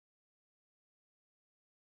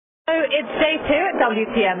So it's day 2 at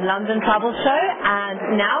WTM London Travel Show,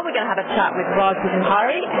 and now we're going to have a chat with Raj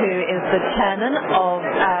Bhujohory, who is the chairman of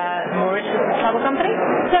Mauritius Travel Company.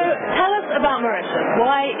 So tell us about Mauritius.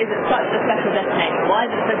 Why is it such a special destination? Why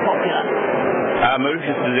is it so popular?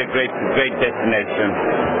 Mauritius is a great destination.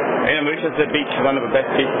 Mauritius is one of the best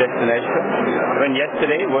beach destinations. When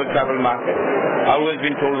yesterday, World Travel Market, I've always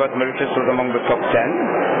been told that Mauritius was among the top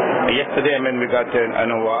 10. Yesterday, we got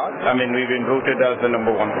an award. We've been voted as the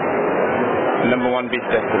number one beach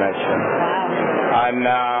destination. Wow. And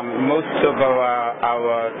most of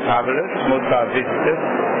our travelers, most of our visitors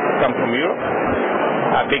come from Europe.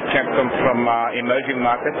 A big chunk comes from emerging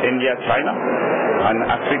markets, India, China, and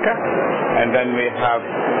Africa. And then we have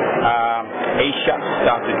Asia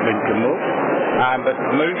started to move. But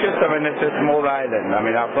Mauritius, it's a small island.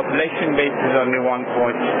 Our population base is only 1.2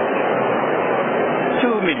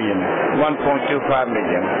 million, 1.25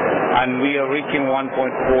 million, and we are reaching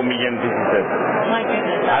 1.4 million visitors. My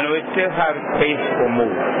goodness. And we still have space for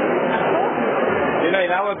more. In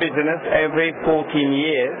our business, every 14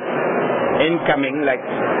 years, incoming, like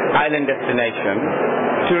island destination,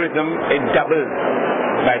 tourism, it doubles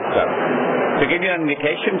by itself. To give you an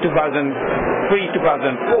indication, 2003,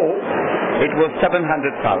 2004, it was 700,000.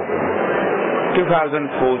 2019,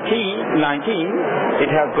 it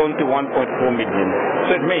has gone to 1.4 million.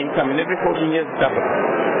 So it means, every 14 years, double.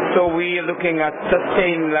 So we are looking at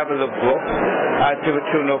sustained level of growth to the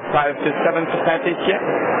tune of 5 to 7% each year.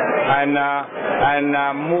 And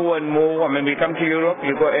more and more, we come to Europe,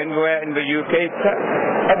 you go anywhere in the UK,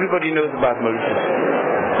 everybody knows about Mauritius.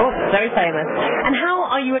 Of course, it's very famous. And how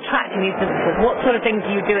are you attracting these visitors? What sort of things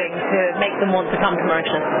are you doing to make them want to come to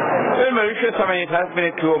Mauritius? Well, Mauritius, it has been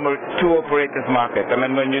a tour operators market.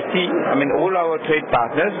 When you see, all our trade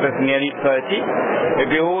partners, there's nearly 30,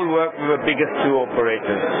 they all work with the biggest tour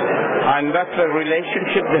operators. And that's a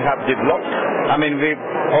relationship they have developed. With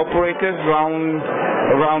operators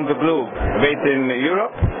around the globe, based in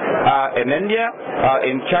Europe, in India,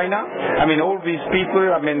 in China. All these people,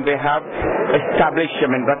 they have established,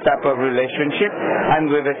 that type of relationship. And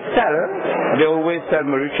with the seller, they always sell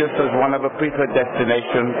Mauritius as one of the preferred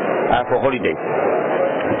destinations for holidays.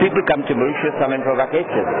 People come to Mauritius, for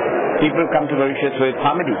vacation. People come to Mauritius with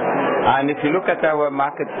family. And if you look at our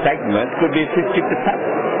market segment, it could be 50%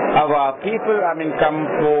 of our people, come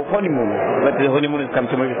for honeymoon. But the honeymooners come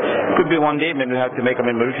to Mauritius. It could be one day, we have to make,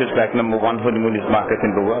 Mauritius like number one honeymooners market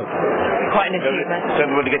in the world. Quite an achievement. So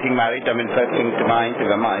everybody getting married, first thing to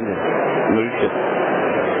their mind is Mauritius.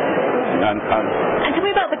 And tell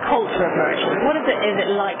me about the culture of Mauritius. What is it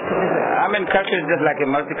like to visit? Culture is just like a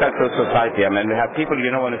multicultural society. We have people,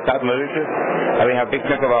 when we start Mauritius, we have big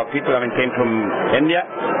chunk of our people, came from India.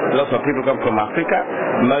 Lots of people come from Africa.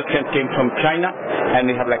 Merchants came from China. And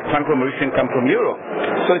we have like chunk of Mauritians come from Europe.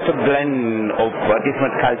 So it's a blend of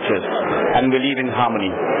different cultures. And we live in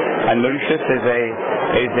harmony. And Mauritius is a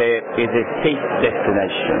safe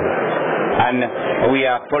destination. And we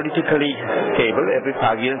are politically stable. Every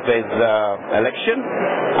 5 years there is election,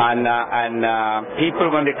 and people,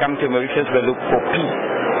 when they come to Mauritius, they look for peace.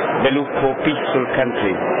 They look for peaceful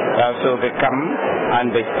country. So they come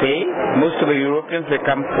and they stay. Most of the Europeans, they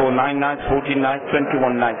come for 9 nights, 14 nights,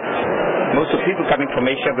 21 nights. Most of the people coming from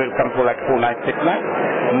Asia will come for like 4 nights, 6 nights.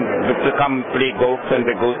 They come play golf and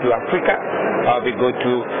they go to Africa. We go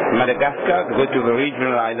to Madagascar, we go to the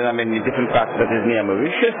regional island, in different parts that is near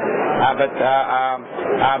Mauritius. But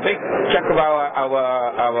a big chunk of our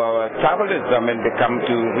travelers, they come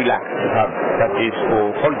to relax, that is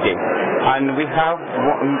for holiday. And we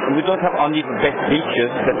don't have only the best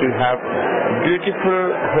beaches, but we have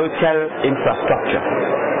beautiful hotel infrastructure.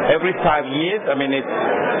 Every 5 years, it's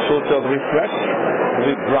sort of refreshed,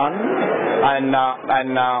 rebrand, and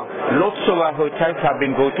lots of our hotels have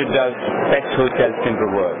been voted as best hotels in the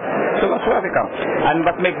world. So that's where we come. And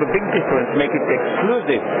what makes the big difference, make it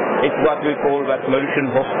exclusive, it's what we call that Mauritian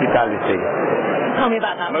hospitality. Tell me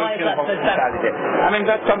about that. Why is that so special?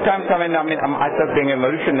 That sometimes, myself being a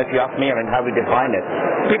Mauritian, if you ask me, how we define it,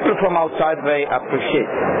 people from outside, they appreciate.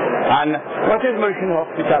 And what is Mauritian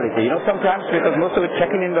hospitality? Sometimes, because most of it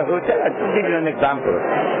checking in the hotel, I'll just give you an example.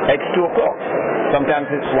 It's 2 o'clock. Sometimes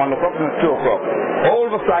it's 1 o'clock and it's 2 o'clock.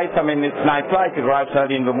 All the flights, it's night flights. It arrives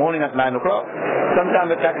early in the morning at 9 o'clock.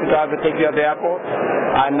 Sometimes the taxi driver take you at the airport,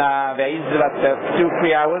 and there is about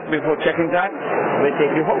 2-3 hours before check-in time, they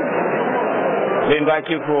take you home. They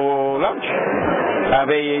invite you for lunch.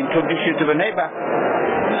 They introduce you to the neighbor.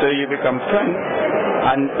 So you become friends.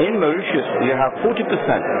 And in Mauritius, you have 40%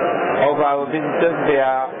 of our visitors, they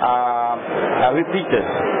are repeaters.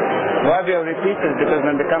 Why we have repeated? Because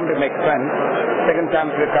when they come, they make friends. Second time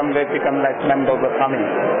they become like members of the family.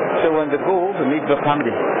 So when they go, they meet the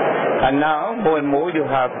family. And now, more and more, you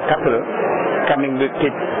have couples coming with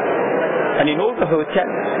kids. And in all the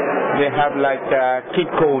hotels, they have like kid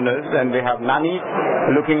corners, and they have nannies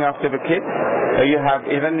looking after the kids. You have,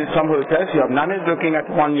 even in some hotels, you have nannies looking at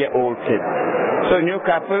 1-year-old kids. So new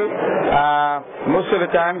couple, most of the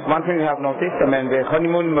time, one thing we have noticed, I mean, the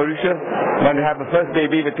honeymoon in Mauritius, when they have the first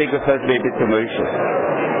baby, they take the first baby to Mauritius.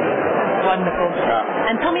 Wonderful.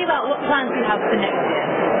 And tell me about what plans you have for next year.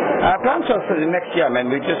 Plans for the next year, I mean,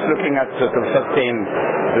 we're just looking at sort of sustained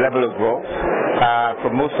level of growth for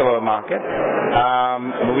most of our markets.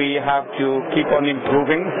 We have to keep on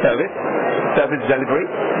improving service delivery.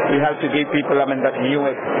 We have to give people, I mean, that new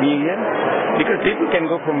experience, because people can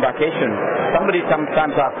go from vacation. Somebody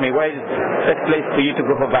sometimes asks me, where is that place for you to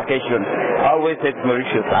go for vacation? I always say it's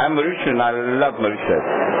Mauritius. I'm Mauritian, I love Mauritius.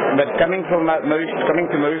 But coming to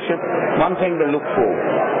Mauritius, one thing they look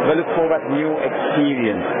for that new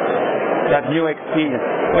experience.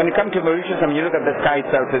 When you come to Mauritius, I mean, you look at the sky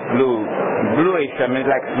itself, it's bluish, I mean,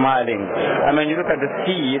 it's like smiling. I mean, you look at the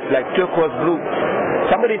sea, it's like turquoise blue.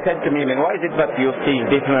 Somebody said to me, I mean, why is it that your sea is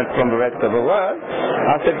different from the rest of the world?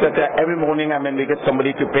 I said that every morning, I mean, we get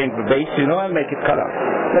somebody to paint the base, and make it color.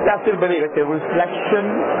 But I still believe it's a reflection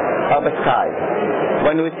of the sky.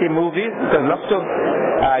 When we see movies, because lots of,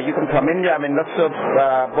 you come from India, I mean, lots of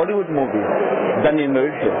Bollywood movies done in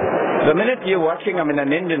Mauritius. The minute you're watching, I mean, an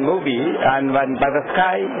Indian movie, and when by the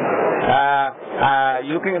sky,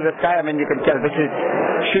 you're looking at the sky, I mean, you can tell this is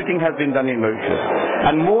shooting has been done in Mauritius.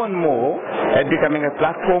 And more, it's becoming a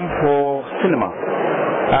platform for cinema.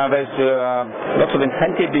 There's lots of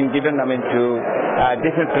incentive being given, I mean, to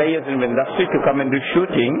different players in the industry to come and do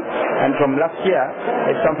shooting. And from last year,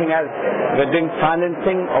 it's something else. We're doing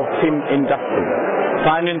financing of film industry,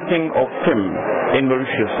 financing of film in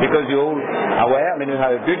Mauritius, because you're all aware, I mean, you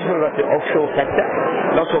have a beautiful offshore sector.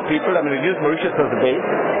 Lots of people, I mean, we use Mauritius as a base,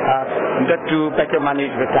 to better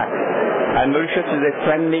manage the tax. And Mauritius is a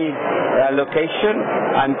friendly location,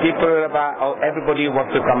 and everybody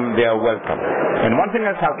wants to come there welcome. And one thing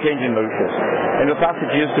else has changed in Mauritius. In the past,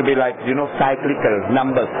 it used to be like, cyclical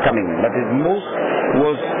numbers coming, but most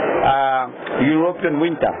was European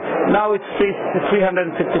winter. Now it's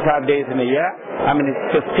 365 days in a year. I mean,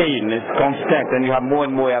 it's sustained, it's constant, and you have more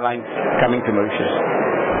and more airlines coming to Mauritius.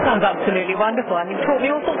 Sounds absolutely wonderful. I mean, you taught me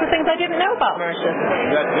all sorts of things I didn't know about Mauritius.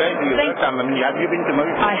 That's great. Welcome. I mean, have you been to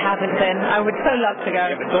Mauritius? I haven't been. I would so love to go.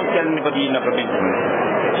 Yeah, but don't tell anybody you've never been to Mauritius.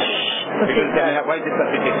 Because why does that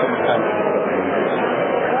take so much time?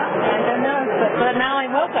 I don't know, but now I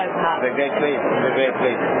will go, perhaps. It's a great place. It's a great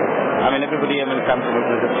place. I mean, everybody comes to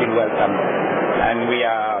Mauritius to feel welcome, and we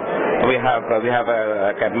have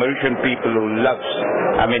a Mauritian people who loves,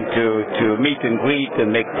 I mean, to meet and greet and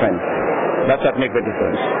make friends. That's what makes the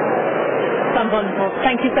difference. Sounds wonderful.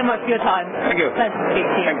 Thank you so much for your time. Thank you. Pleasure to speak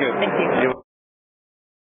to you. Thank you. Thank you.